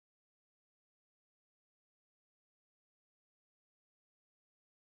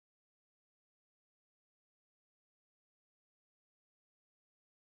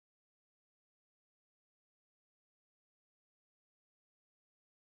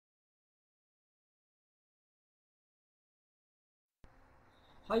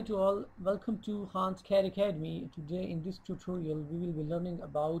Hi to all, welcome to Hans CAD Academy. Today in this tutorial we will be learning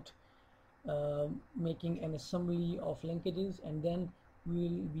about making an assembly of linkages, and then we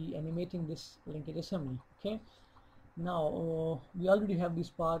will be animating this linkage assembly. Okay, now we already have these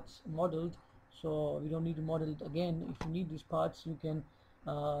parts modeled, so we don't need to model it again. If you need these parts, you can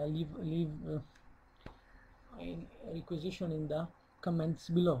leave a requisition in the comments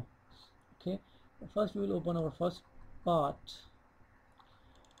below. Okay, first we will open our first part.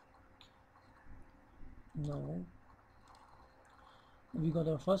 Now we got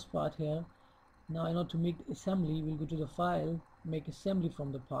our first part here. Now in order to make assembly, we'll go to the file, make assembly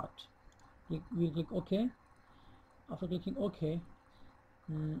from the part. We'll click OK. After clicking OK,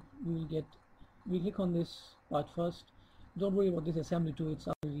 we'll click on this part first. Don't worry about this assembly too, it's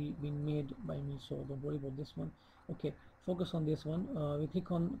already been made by me, so don't worry about this one. Okay, focus on this one. We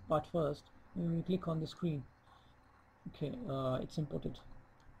click on part first, and we click on the screen. Okay, it's imported.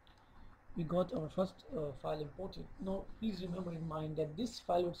 We got our first file imported. Now please remember in mind that this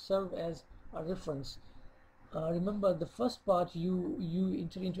file would serve as a reference. Remember, the first part you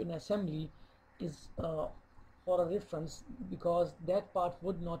enter into an assembly is for a reference, because that part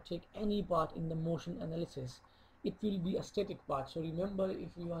would not take any part in the motion analysis. It will be a static part. So remember,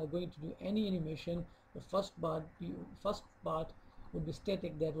 if you are going to do any animation, the first part would be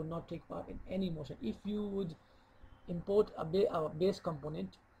static, that would not take part in any motion. If you would import a base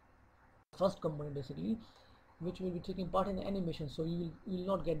component, first component basically, which will be taking part in the animation, so you will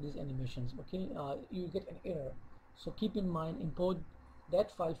not get these animations. Okay, you will get an error. So keep in mind, import that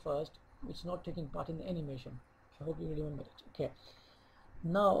file first which is not taking part in the animation. I hope you remember it. Okay,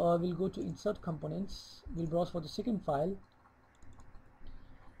 now we'll go to insert components. We'll browse for the second file.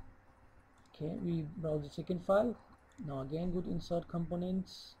 Okay, we browse the second file. Now again go to insert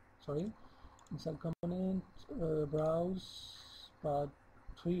components, insert component, browse part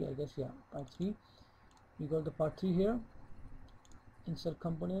 3, I guess, yeah, part 3. We got the part 3 here. Insert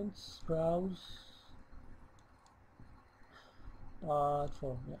components, browse part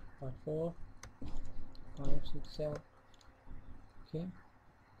 4, yeah, part 4, 5, 6, 7. Okay,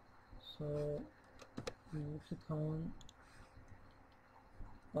 so we will click on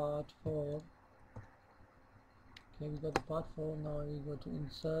part 4. Okay, we got the part 4. Now we go to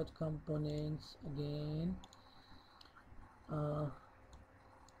insert components again.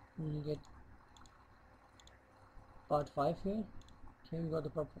 We'll get part 5 here. Okay, we got the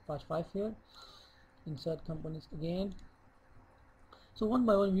part 5 here. Insert components again. So one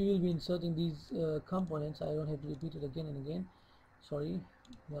by one we will be inserting these components. I don't have to repeat it again and again. Sorry,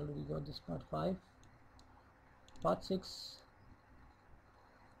 we already got this part 5. Part 6.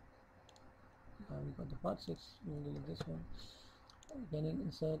 We got the part 6. We will delete this one. Again,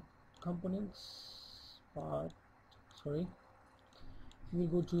 insert components. We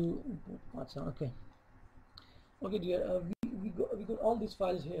will go to part 7. Okay dear, we got all these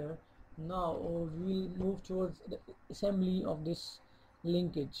files here. Now we will move towards the assembly of this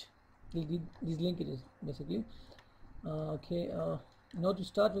linkage, these linkages basically. Now to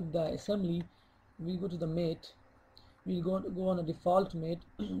start with the assembly, we go to the mate. We'll go on a default mate.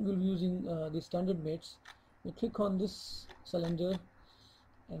 We'll be using the standard mates. We click on this cylinder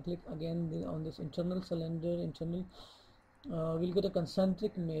and click again on this internal cylinder. We'll get a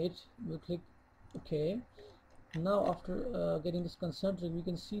concentric mate. We'll click OK. Now after getting this concentric, we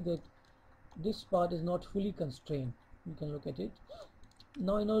can see that this part is not fully constrained. You can look at it.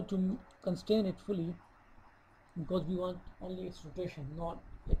 Now in order to constrain it fully, because we want only its rotation, not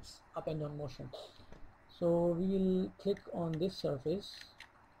its up and down motion, so we will click on this surface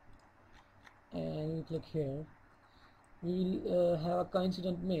and we click here. We will have a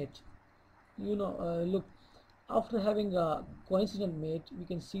coincident mate. Look, after having a coincident mate, we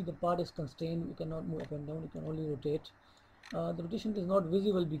can see the part is constrained. We cannot move up and down. We can only rotate. The rotation is not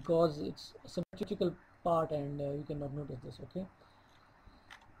visible because it's a symmetrical part, and you cannot notice this. Okay,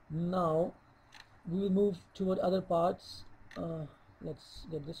 now we will move toward other parts. Let's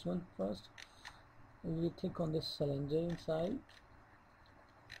get this one first. We will click on this cylinder inside.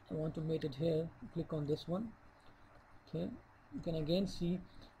 I want to mate it here. Click on this one. Okay, you can again see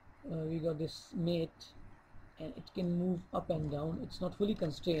we got this mate, and it can move up and down. It's not fully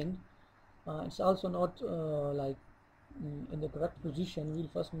constrained. It's also not in the correct position. We'll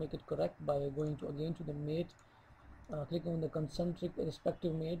first make it correct by going to the mate, click on the concentric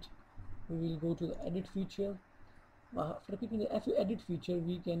respective mate. We will go to the edit feature. After clicking the edit feature,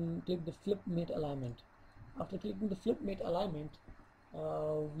 we can click the flip mate alignment. After clicking the flip mate alignment,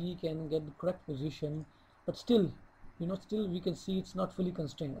 we can get the correct position, but still we can see it's not fully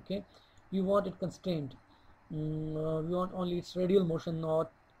constrained. Okay, we want it constrained. We want only its radial motion,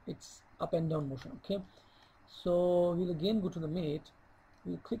 not it's up and down motion. Okay, so we'll again go to the mate,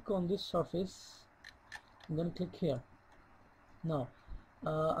 we'll click on this surface and then click here. Now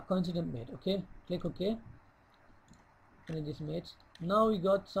a coincident mate. Okay, click OK, finish this mate. Now we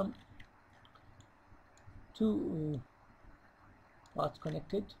got some two parts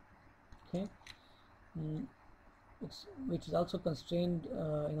connected. Okay, which is also constrained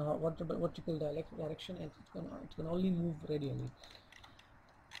in a vertical direction, and it can only move radially.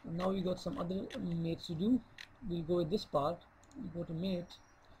 And now we got some other mates to do. We'll go with this part, we'll go to mate,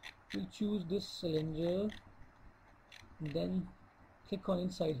 we'll choose this cylinder and then click on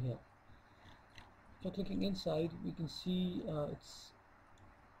inside here. After clicking inside, we can see its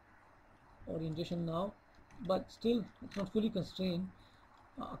orientation now, but still it's not fully constrained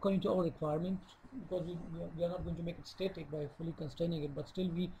according to our requirement, because we are not going to make it static by fully constraining it, but still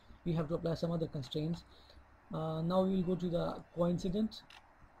we have to apply some other constraints. Now we will go to the coincident,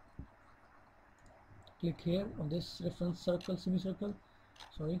 click here on this reference circle, semicircle,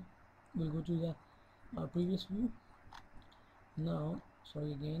 sorry, we'll go to the previous view. Now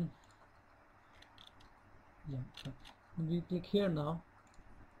sorry again, yeah, okay. We click here now.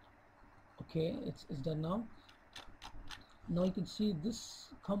 Okay, it's done now. Now you can see this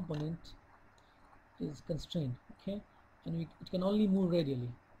component is constrained, okay, and it can only move radially.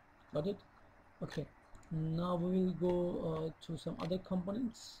 Got it? Okay, now we will go to some other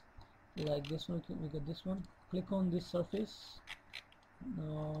components like this one. We get this one, click on this surface,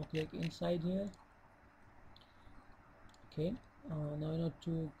 now click inside here. Okay, now in order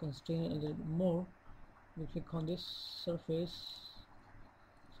to constrain it a little bit more, we click on this surface,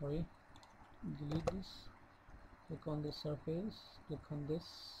 sorry, delete this, click on this surface, click on this,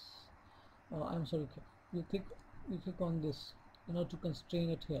 I'm sorry, you click on this in order to constrain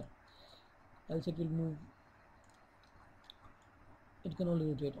it here, else it will move, it can only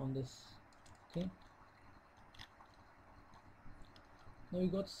rotate on this. Okay, now we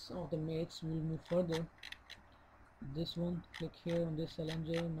got some of the mates. We will move further. This one, click here on this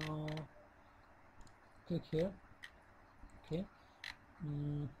cylinder, now click here. Okay,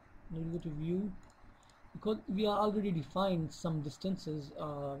 now we go to view, because we are already defined some distances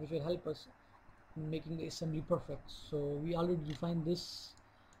which will help us in making the assembly perfect. So we already defined this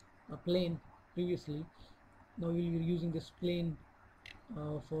plane previously. Now we will be using this plane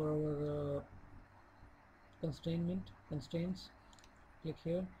for our constraints. Click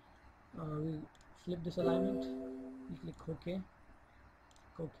here, we'll flip this alignment, we click OK.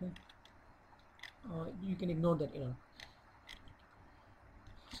 You can ignore that error.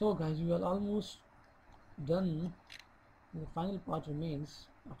 So guys, we are almost done. The final part remains.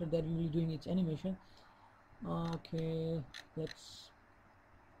 After that we will be doing its animation. Okay, let's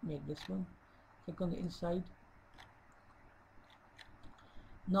make this one. Click on the inside.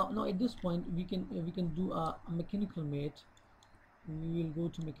 Now at this point we can do a mechanical mate. We will go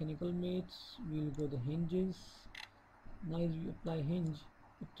to mechanical mates, we will go to hinges. Now as we apply hinge,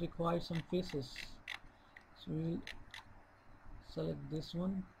 it requires some faces, so we will select this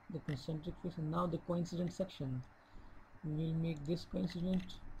one, the concentric face, and now the coincident section. We will make this coincident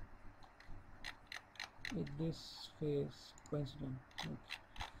with this face coincident. Okay.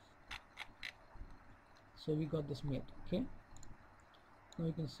 So we got this mate. Okay, now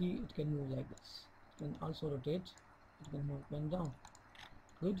you can see it can move like this, it can also rotate, it can move up and down.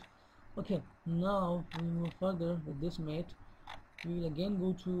 Good. Okay, now we move further with this mate. We will again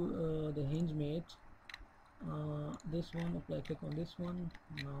go to the hinge mate, this one, apply, click on this one.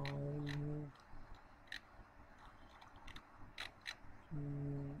 Now we move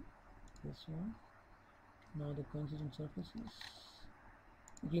to this one. Now the coincident surfaces,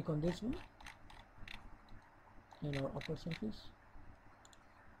 we click on this one and our upper surface,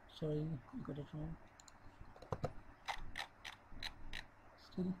 sorry, I got it wrong.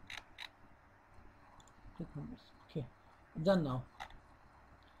 Still click on this. Okay, done now.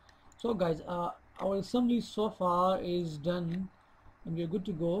 So guys, our assembly so far is done and we are good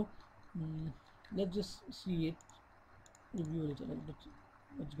to go. Let's just see it, review it a little bit,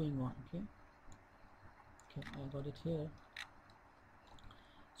 what's going on. Okay, I got it here.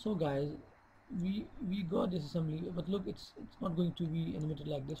 So guys, we got this assembly, but look, it's not going to be animated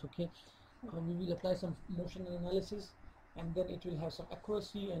like this. Okay, we will apply some motion analysis, and then it will have some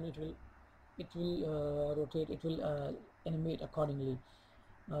accuracy, and it will rotate, it will animate accordingly.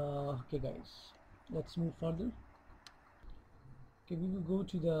 Okay guys, let's move further. Okay, we will go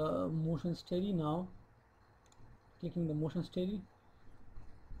to the motion steady now, clicking the motion steady.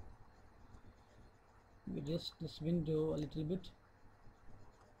 We adjust this window a little bit.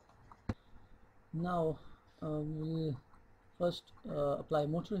 Now we will first apply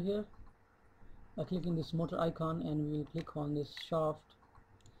motor here by clicking this motor icon, and we'll click on this shaft.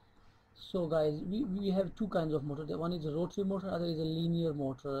 So guys, we have two kinds of motor. One is a rotary motor, other is a linear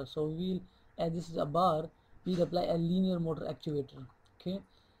motor. So we'll, as this is a bar, we'll apply a linear motor actuator. Okay,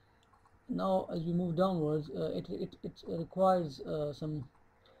 now as we move downwards, it requires some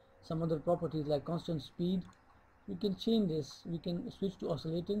other properties like constant speed. We can change this, we can switch to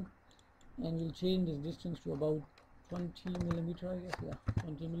oscillating, and we'll change this distance to about 20 millimeter, I guess. Yeah,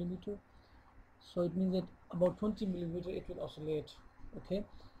 20 millimeter. So it means that about 20 millimeter it will oscillate. Okay,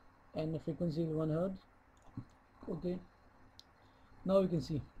 and the frequency will 1 hertz. Okay, now you can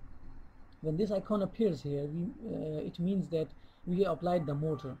see when this icon appears here, it means that we have applied the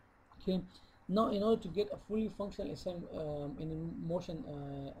motor. Okay, now in order to get a fully functional in motion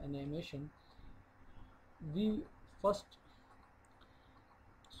animation, we first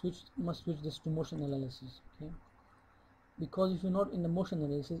must switch this to motion analysis. Okay, because if you're not in the motion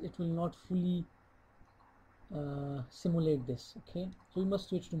analysis, it will not fully simulate this. Okay, so we must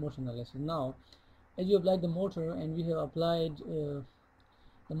switch to motion analysis. Now as you applied the motor and we have applied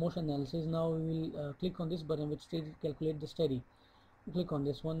the motion analysis, now we will click on this button which says calculate the steady. We click on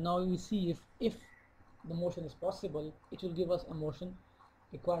this one. Now we see if the motion is possible, it will give us a motion,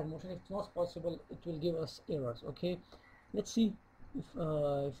 required motion. If it's not possible, it will give us errors. Okay, let's see if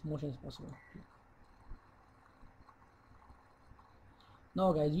motion is possible.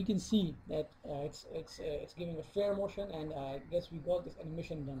 Now guys, you can see that it's giving a fair motion, and I guess we got this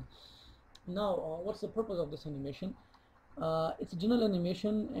animation done. Now what's the purpose of this animation? It's a general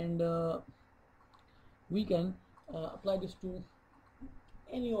animation, and we can apply this to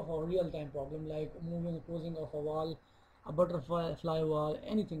any of our real-time problem, like moving and closing of a wall, a butterfly wall,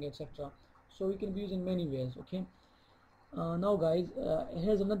 anything, etc. So we can be used in many ways. Okay, now guys,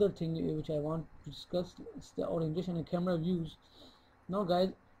 here's another thing which I want to discuss. It's the orientation and camera views. Now guys,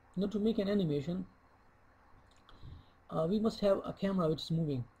 to make an animation, we must have a camera which is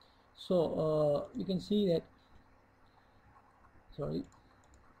moving. So you can see that, sorry, you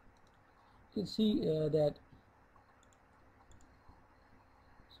can see that,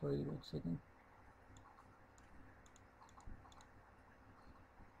 sorry, wait a second.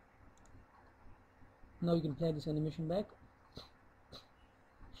 Now you can play this animation back.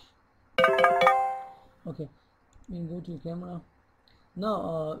 Okay, we can go to the camera.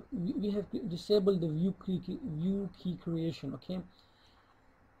 Now we have disabled the view key creation. Okay,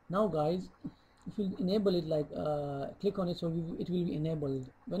 now guys, if you enable it, like click on it, so it will be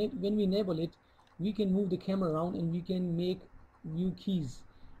enabled. When we enable it, we can move the camera around, and we can make view keys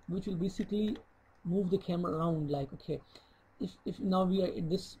which will basically move the camera around. Like, okay, if now we are in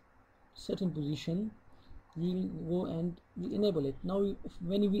this certain position, we'll go and we enable it. Now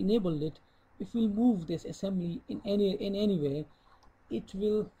when we enable it, if we move this assembly in any way, it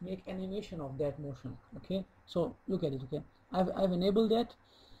will make animation of that motion. Okay, so look at it. Okay, I've enabled that,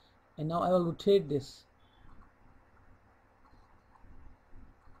 and now I will rotate this.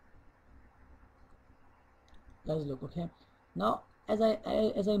 Guys, look. Okay, now as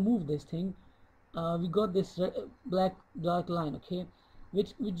I move this thing, we got this black dark line. Okay,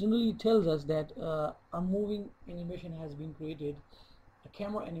 which generally tells us that a moving animation has been created, a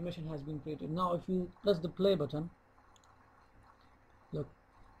camera animation has been created. Now if you press the play button, look,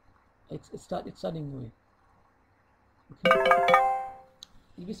 it's starting moving. Okay,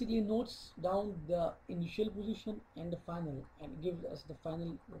 it basically notes down the initial position and the final, and gives us the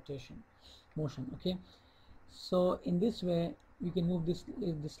final motion. Okay, so in this way we can move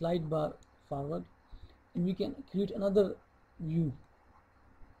the slide bar forward, and we can create another view.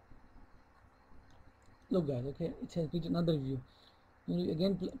 Look guys, okay, it has created another view. You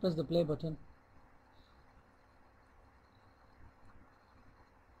again press the play button.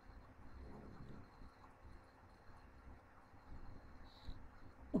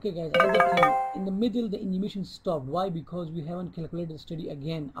 Okay guys, another thing, in the middle the animation stopped. Why? Because we haven't calculated the steady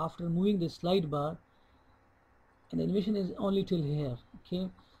again. After moving the slide bar, and the animation is only till here. Okay,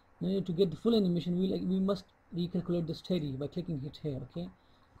 now to get the full animation, we must recalculate the steady by clicking hit here. Okay,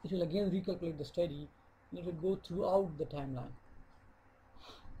 it will again recalculate the steady, and it will go throughout the timeline.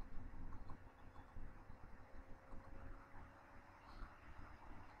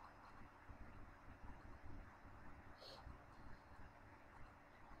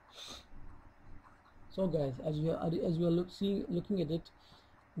 So guys, as we are looking at it,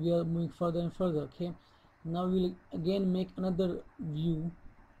 we are moving further and further. Okay, now we'll again make another view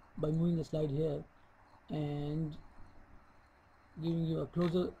by moving the slide here and giving you a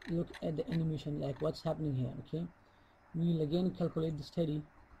closer look at the animation, like what's happening here. Okay, we'll again calculate the steady.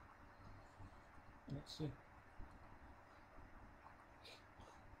 Let's see.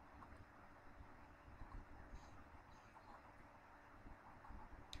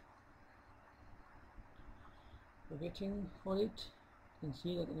 We're waiting for it. You can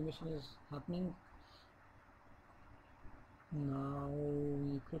see that animation is happening. Now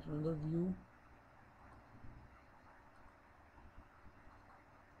we create another view.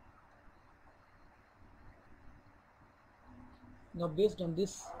 Now based on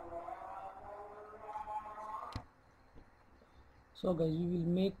this, so guys, we will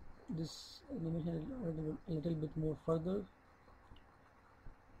make this animation a little bit more further,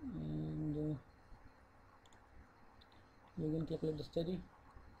 and we can calculate the steady.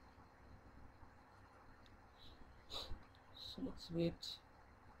 So let's wait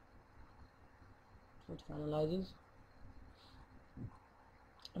till it finalizes,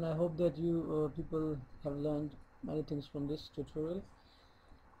 and I hope that you people have learned many things from this tutorial.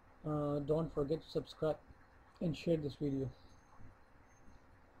 Don't forget to subscribe and share this video.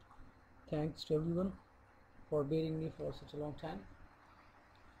 Thanks to everyone for bearing me for such a long time.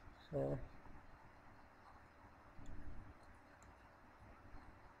 So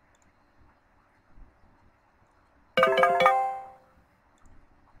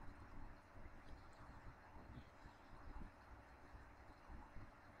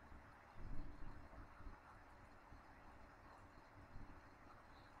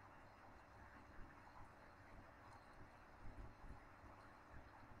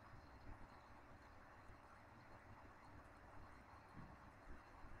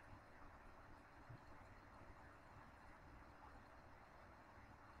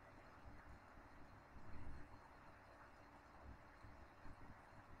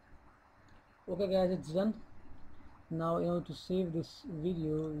okay guys, it's done. Now in order to save this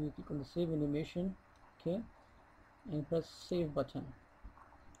video, you click on the save animation, okay, and press save button.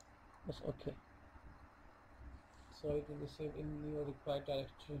 Press OK. So it will be saved in your required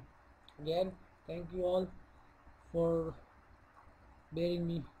directory. Again, thank you all for bearing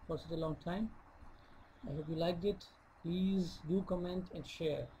me for such a long time. I hope you liked it. Please do comment and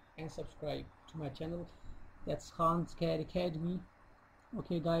share and subscribe to my channel. That's Khan's CAD Academy.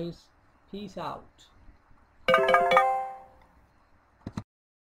 Okay guys, peace out.